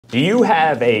Do you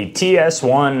have a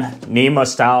TS1 NEMA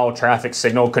style traffic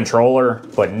signal controller,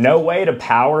 but no way to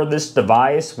power this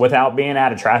device without being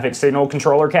at a traffic signal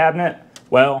controller cabinet?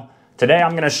 Well, today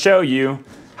I'm going to show you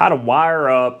how to wire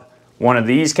up one of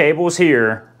these cables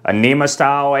here, a NEMA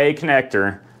style A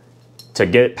connector, to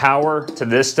get power to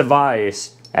this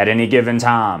device at any given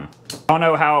time. I don't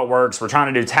know how it works. We're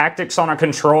trying to do tactics on a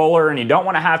controller, and you don't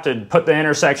want to have to put the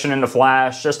intersection into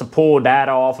flash just to pull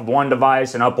data off of one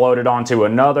device and upload it onto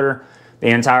another the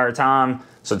entire time.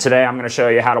 So today I'm going to show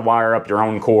you how to wire up your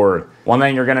own cord. One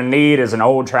thing you're going to need is an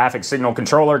old traffic signal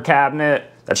controller cabinet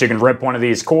that you can rip one of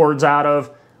these cords out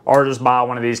of, or just buy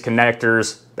one of these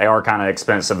connectors. They are kind of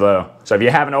expensive though. So if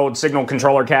you have an old signal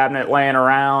controller cabinet laying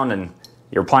around and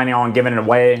you're planning on giving it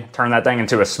away, turn that thing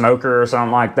into a smoker or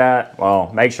something like that,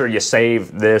 well, make sure you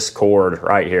save this cord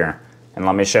right here. And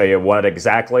let me show you what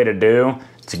exactly to do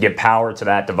to get power to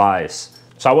that device.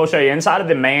 So I will show you inside of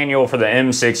the manual for the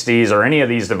M60s or any of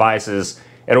these devices,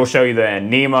 it'll show you the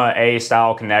NEMA A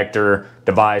style connector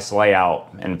device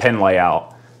layout and pin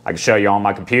layout. I can show you on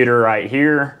my computer right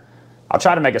here. I'll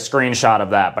try to make a screenshot of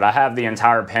that, but I have the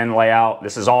entire pin layout.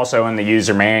 This is also in the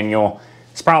user manual.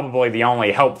 It's probably the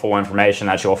only helpful information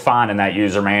that you'll find in that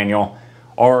user manual,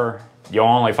 or you'll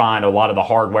only find a lot of the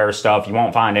hardware stuff. You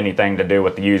won't find anything to do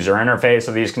with the user interface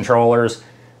of these controllers,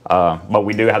 but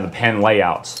we do have the pin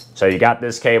layouts. So you got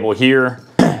this cable here,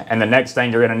 and the next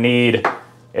thing you're gonna need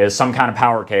is some kind of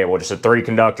power cable, just a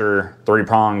 3-conductor,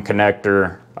 3-prong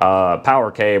connector power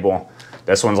cable.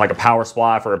 This one's like a power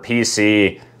supply for a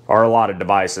PC, or a lot of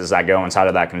devices that go inside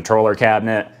of that controller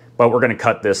cabinet. But we're going to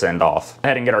cut this end off. Go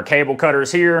ahead and get our cable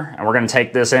cutters here, and we're going to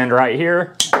take this end right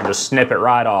here and just snip it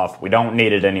right off. We don't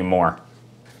need it anymore.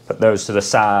 Put those to the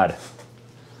side.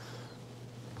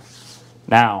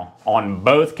 Now, on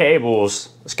both cables,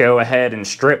 let's go ahead and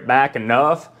strip back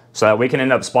enough so that we can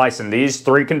end up splicing these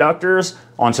 3 conductors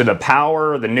onto the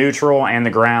power, the neutral, and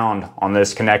the ground on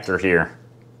this connector here.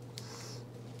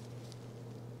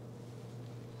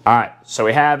 Alright, so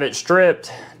we have it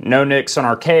stripped, no nicks on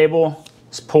our cable.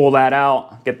 Let's pull that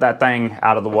out, get that thing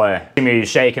out of the way. See me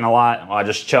shaking a lot. Well, I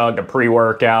just chugged a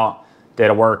pre-workout, did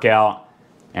a workout,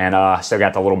 and still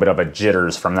got a little bit of a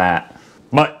jitters from that.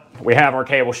 But we have our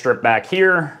cable stripped back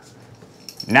here.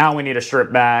 Now we need to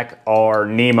strip back our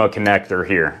NEMA connector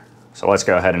here. So let's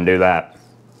go ahead and do that.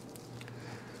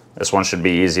 This one should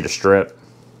be easy to strip.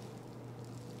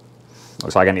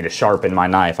 Looks like I need to sharpen my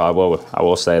knife, I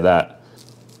will say that.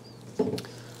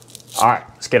 All right,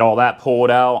 let's get all that pulled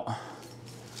out.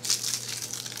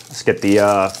 Let's get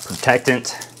the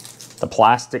protectant, the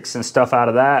plastics and stuff out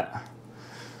of that.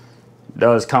 It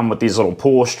does come with these little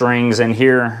pull strings in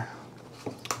here.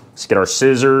 Let's get our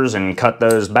scissors and cut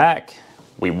those back.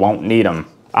 We won't need them.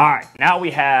 All right, now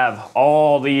we have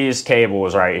all these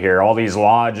cables right here, all these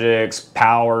logics,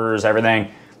 powers, everything.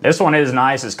 This one is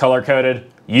nice, it's color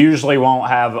coded. Usually won't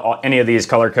have any of these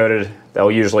color coded.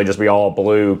 They'll usually just be all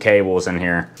blue cables in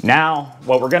here. Now,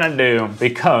 what we're gonna do,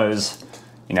 because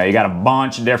you know, you got a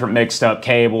bunch of different mixed up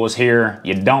cables here.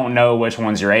 You don't know which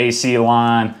one's your AC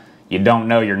line, you don't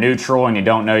know your neutral, and you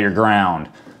don't know your ground.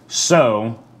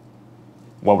 So,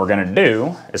 what we're gonna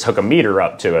do is hook a meter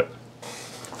up to it.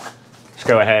 Let's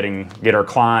go ahead and get our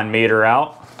Klein meter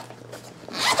out.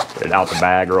 Get it out the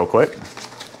bag real quick.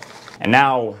 And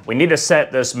now, we need to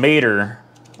set this meter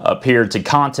up here to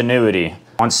continuity.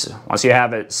 Once you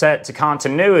have it set to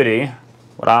continuity,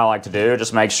 what I like to do,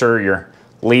 just make sure your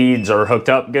leads are hooked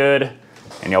up good,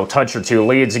 and you'll touch your 2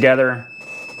 leads together,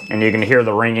 and you can hear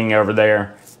the ringing over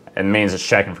there. It means it's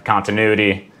checking for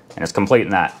continuity, and it's completing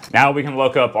that. Now we can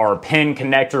look up our pin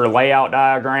connector layout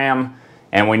diagram,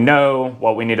 and we know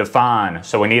what we need to find.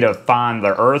 So we need to find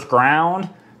the earth ground,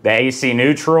 the AC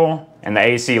neutral, and the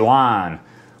AC line.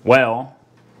 Well,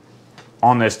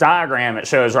 on this diagram, it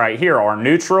shows right here, our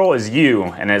neutral is U,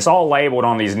 and it's all labeled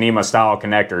on these NEMA style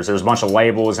connectors. There's a bunch of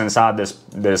labels inside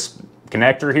this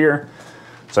connector here.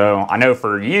 So I know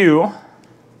for U,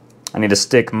 I need to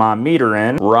stick my meter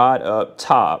in right up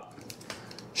top.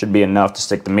 Should be enough to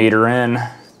stick the meter in.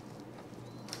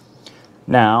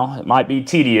 Now, it might be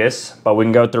tedious, but we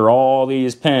can go through all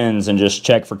these pins and just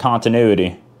check for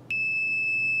continuity.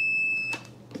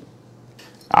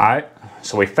 All right.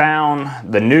 So we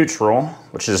found the neutral,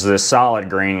 which is this solid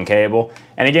green cable.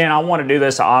 And again, I want to do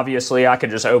this, obviously, I could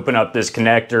just open up this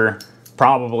connector,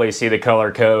 probably see the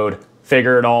color code,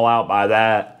 figure it all out by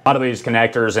that. A lot of these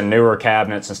connectors and newer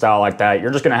cabinets and style like that, you're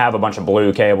just going to have a bunch of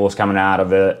blue cables coming out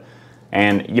of it.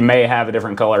 And you may have a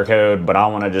different color code, but I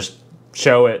want to just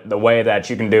show it the way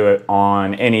that you can do it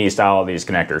on any style of these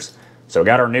connectors. So we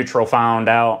got our neutral found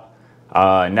out.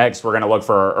 Next, we're going to look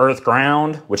for our earth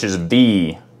ground, which is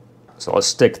V. So let's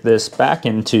stick this back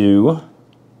into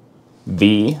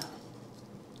V.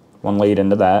 One lead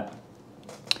into that.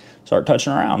 Start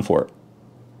touching around for it.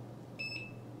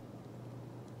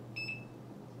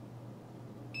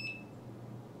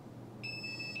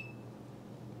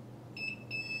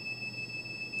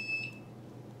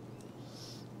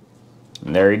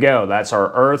 And there you go. That's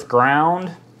our earth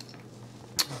ground.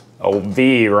 Old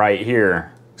V right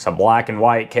here. It's a black and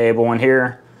white cable in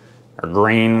here. Our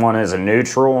green one is a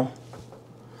neutral.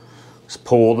 Let's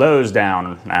pull those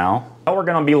down now. Now we're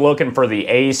going to be looking for the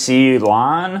AC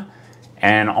line.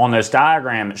 And on this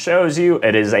diagram, it shows you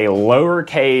it is a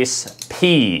lowercase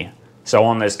p. So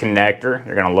on this connector,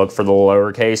 you're going to look for the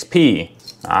lowercase p.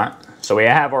 All right. So we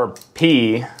have our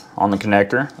P on the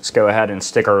connector. Let's go ahead and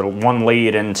stick our one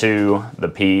lead into the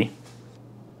P.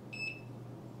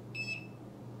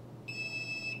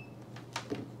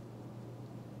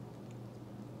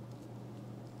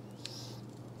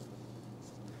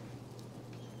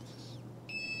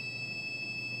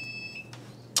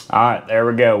 All right, there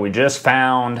we go. We just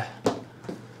found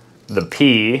the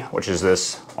P, which is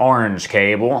this orange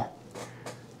cable,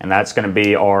 and that's going to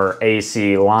be our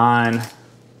AC line.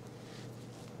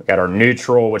 We got our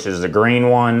neutral, which is the green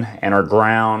one, and our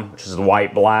ground, which is the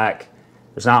white black.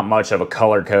 There's not much of a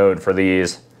color code for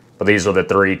these, but these are the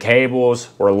three cables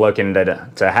we're looking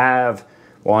to have.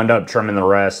 We'll end up trimming the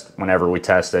rest whenever we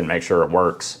test it and make sure it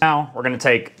works. Now we're going to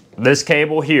take this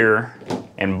cable here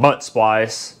and butt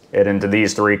splice it into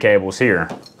these three cables here.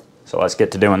 So let's get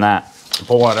to doing that.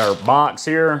 Pull out our box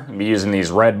here. I'll be using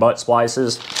these red butt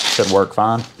splices. Should work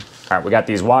fine. All right, we got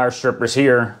these wire strippers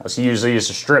here. Let's use these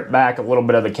to strip back a little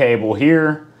bit of the cable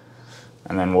here.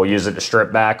 And then we'll use it to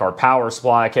strip back our power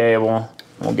supply cable.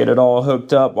 We'll get it all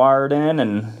hooked up, wired in,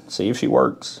 and see if she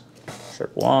works.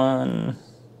 Strip one.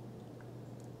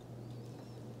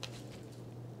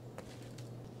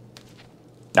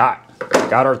 All right.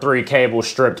 Got our three cables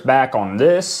stripped back on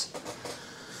this.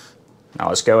 Now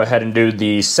let's go ahead and do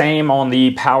the same on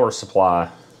the power supply.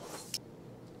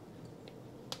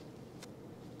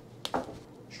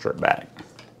 Strip back.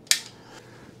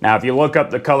 Now if you look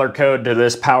up the color code to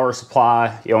this power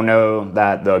supply, you'll know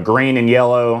that the green and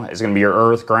yellow is going to be your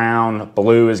earth ground,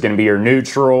 blue is going to be your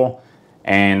neutral,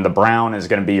 and the brown is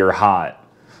going to be your hot.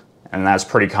 And that's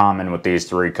pretty common with these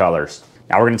three colors.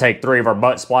 Now we're going to take three of our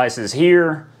butt splices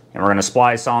here, and we're going to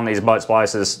splice on these butt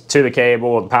splices to the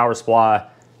cable, the power supply,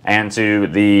 and to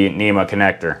the NEMA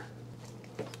connector.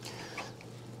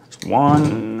 Just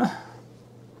one.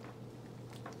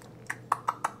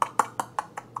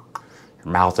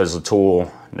 Your mouth is a tool,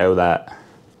 know that.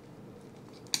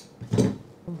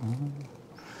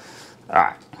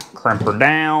 Alright, crimp her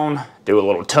down, do a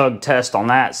little tug test on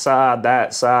that side,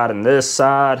 and this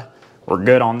side. We're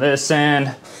good on this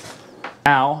end.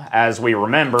 Now, as we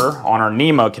remember, on our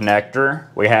NEMA connector,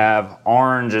 we have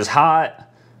orange is hot,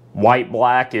 white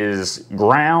black is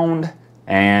ground,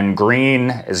 and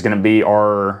green is going to be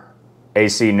our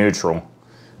AC neutral.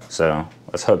 So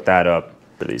let's hook that up.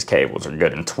 These cables are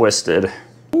good and twisted.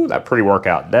 Ooh, that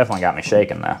pre-workout definitely got me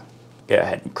shaking though. Go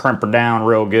ahead and crimp her down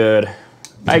real good.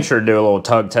 Make sure to do a little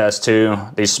tug test too.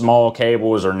 These small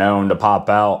cables are known to pop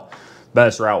out.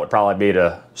 Best route would probably be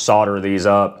to solder these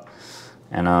up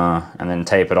and then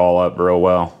tape it all up real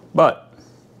well. But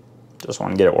just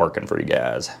want to get it working for you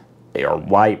guys. Our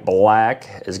white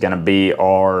black is going to be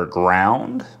our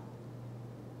ground.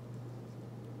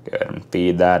 Go ahead and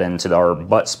feed that into our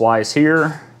butt splice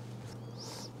here.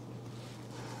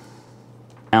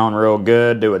 Down real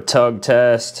good, do a tug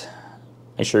test.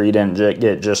 Make sure you didn't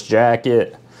get just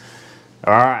jacket.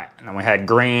 All right, and then we had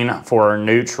green for our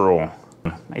neutral.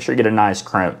 Make sure you get a nice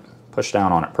crimp. Push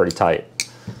down on it pretty tight.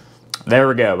 There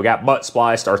we go, we got butt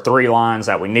spliced our three lines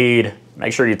that we need.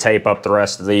 Make sure you tape up the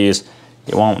rest of these.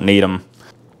 You won't need them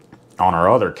on our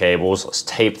other cables. Let's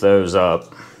tape those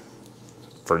up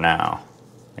for now.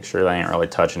 Make sure they ain't really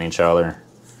touching each other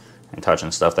and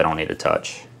touching stuff they don't need to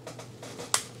touch.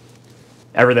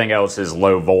 Everything else is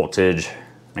low voltage.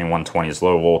 I mean, 120 is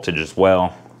low voltage as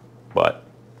well, but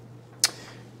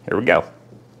here we go.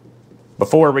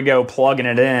 Before we go plugging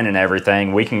it in and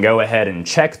everything, we can go ahead and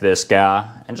check this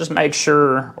guy and just make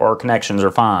sure our connections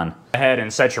are fine. Go ahead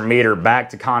and set your meter back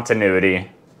to continuity.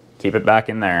 Keep it back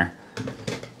in there.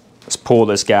 Let's pull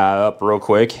this guy up real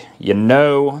quick. You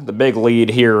know the big lead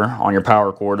here on your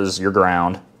power cord is your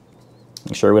ground.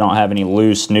 Make sure we don't have any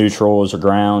loose neutrals or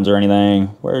grounds or anything.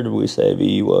 Where did we say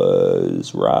V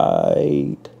was?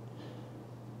 Right.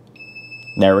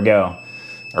 There we go.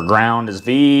 Our ground is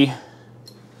V.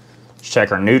 Let's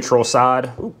check our neutral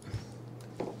side. Ooh.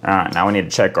 All right, now we need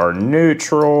to check our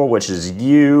neutral, which is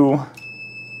U.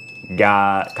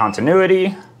 got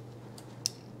continuity.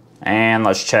 And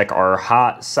let's check our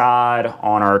hot side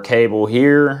on our cable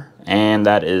here. And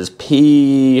that is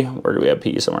P. Where do we have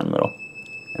P? Somewhere in the middle.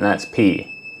 And that's P.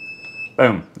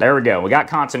 Boom. There we go. We got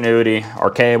continuity.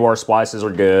 Our cable, our splices are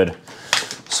good.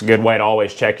 It's a good way to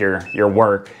always check your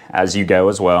work as you go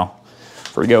as well.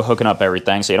 Before we go hooking up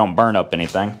everything so you don't burn up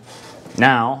anything.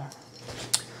 Now,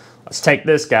 let's take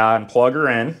this guy and plug her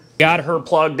in. Got her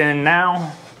plugged in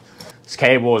now. This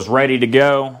cable is ready to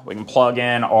go. We can plug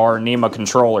in our NEMA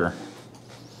controller.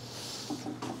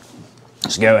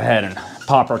 Let's go ahead and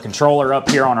pop our controller up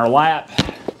here on our lap.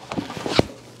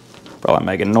 Probably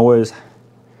making noise.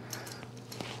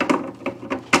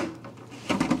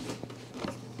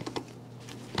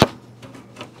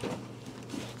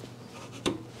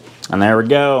 And there we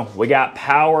go. We got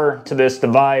power to this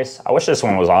device. I wish this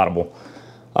one was audible.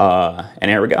 And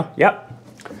here we go. Yep.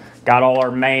 Got all our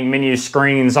main menu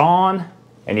screens on.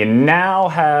 And you now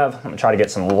have, let me try to get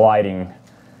some lighting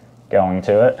going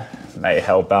to it. May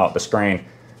help out the screen.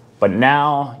 But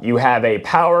now you have a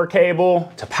power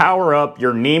cable to power up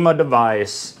your NEMA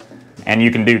device. And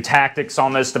you can do tactics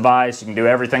on this device. You can do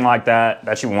everything like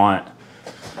that you want.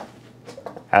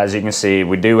 As you can see,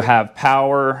 we do have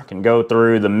power. Can go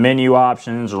through the menu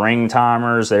options, ring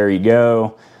timers. There you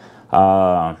go.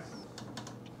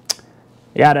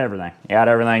 You got everything. You got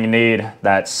everything you need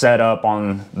that's set up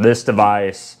on this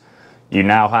device. You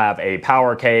now have a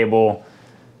power cable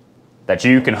that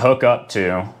you can hook up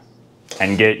to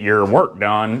and get your work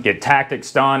done, get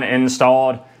tactics done,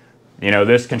 installed. You know,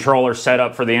 this controller set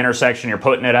up for the intersection you're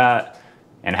putting it at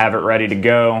and have it ready to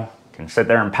go. Can sit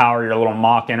there and power your little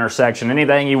mock intersection,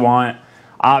 anything you want.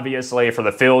 Obviously, for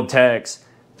the field techs,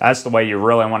 that's the way you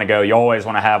really want to go. You always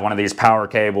want to have one of these power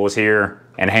cables here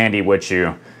and handy with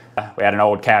you. We had an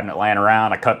old cabinet laying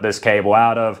around. I cut this cable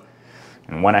out of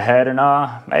and went ahead and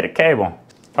made a cable.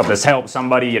 Hope this helps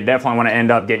somebody. You definitely want to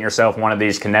end up getting yourself one of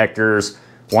these connectors,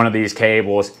 one of these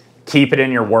cables. Keep it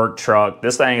in your work truck.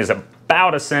 This thing is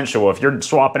about essential. If you're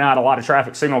swapping out a lot of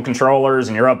traffic signal controllers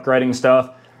and you're upgrading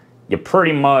stuff, you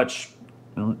pretty much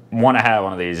want to have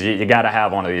one of these. You got to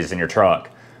have one of these in your truck.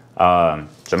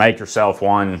 So make yourself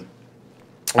one.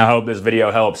 I hope this video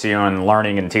helps you in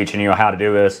learning and teaching you how to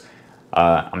do this.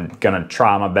 I'm going to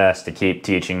try my best to keep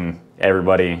teaching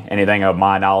everybody anything of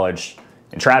my knowledge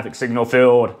in traffic signal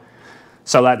field,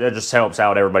 so that just helps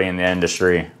out everybody in the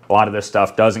industry. A lot of this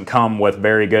stuff doesn't come with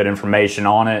very good information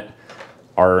on it,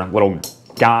 or little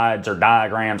guides or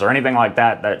diagrams or anything like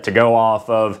that to go off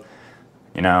of.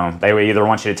 You know, they would either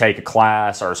want you to take a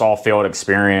class or it's all field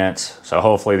experience. So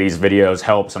hopefully these videos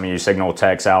help some of you signal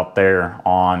techs out there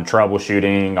on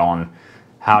troubleshooting, on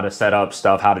how to set up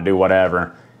stuff, how to do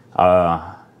whatever.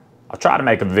 I'll try to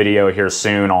make a video here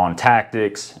soon on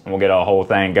tactics, and we'll get a whole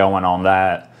thing going on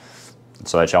that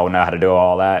so that y'all know how to do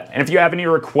all that. And if you have any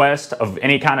requests of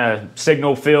any kind of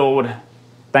signal field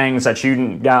things that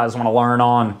you guys want to learn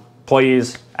on,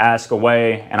 please ask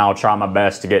away and I'll try my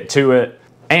best to get to it.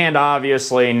 And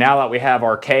obviously, now that we have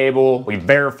our cable, we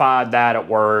verified that it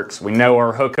works, we know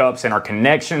our hookups and our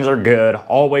connections are good,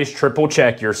 always triple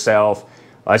check yourself.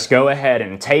 Let's go ahead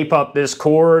and tape up this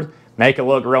cord, make it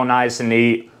look real nice and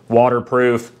neat,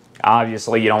 waterproof.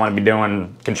 Obviously, you don't want to be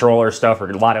doing controller stuff or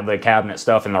a lot of the cabinet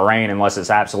stuff in the rain unless it's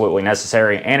absolutely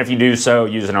necessary. And if you do so,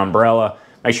 use an umbrella.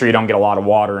 Make sure you don't get a lot of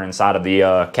water inside of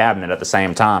the cabinet at the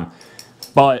same time.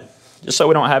 But just so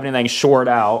we don't have anything short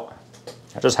out,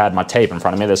 I just had my tape in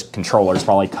front of me. This controller is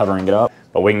probably covering it up.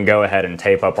 But we can go ahead and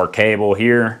tape up our cable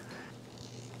here.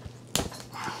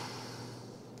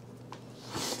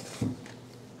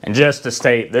 And just to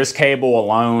state, this cable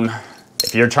alone,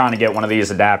 if you're trying to get one of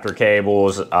these adapter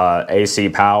cables, AC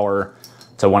power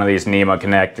to one of these NEMA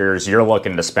connectors, you're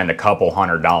looking to spend a couple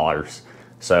 $100s.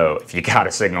 So if you got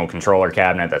a signal controller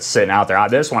cabinet that's sitting out there,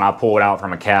 this one I pulled out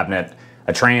from a cabinet,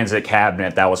 a transit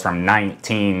cabinet that was from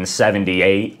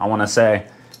 1978, I want to say.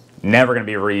 Never going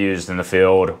to be reused in the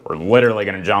field. We're literally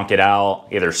going to junk it out,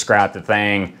 either scrap the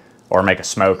thing or make a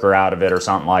smoker out of it or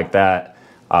something like that.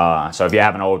 So if you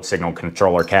have an old signal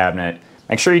controller cabinet,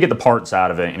 make sure you get the parts out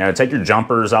of it. You know, take your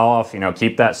jumpers off, you know,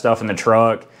 keep that stuff in the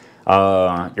truck.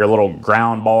 Your little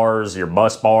ground bars, your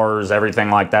bus bars,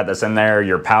 everything like that that's in there,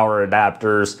 your power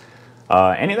adapters.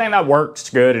 Anything that works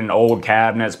good in old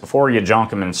cabinets, before you junk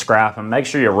them and scrap them, make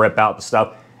sure you rip out the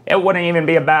stuff. It wouldn't even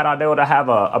be a bad idea to have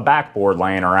a backboard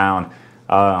laying around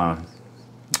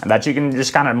that you can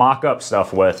just kind of mock up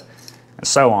stuff with and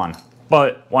so on.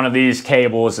 But one of these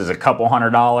cables is a couple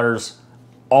 $100,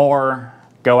 or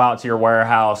go out to your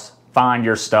warehouse, find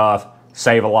your stuff,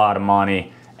 save a lot of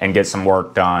money, and get some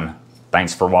work done.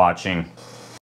 Thanks for watching.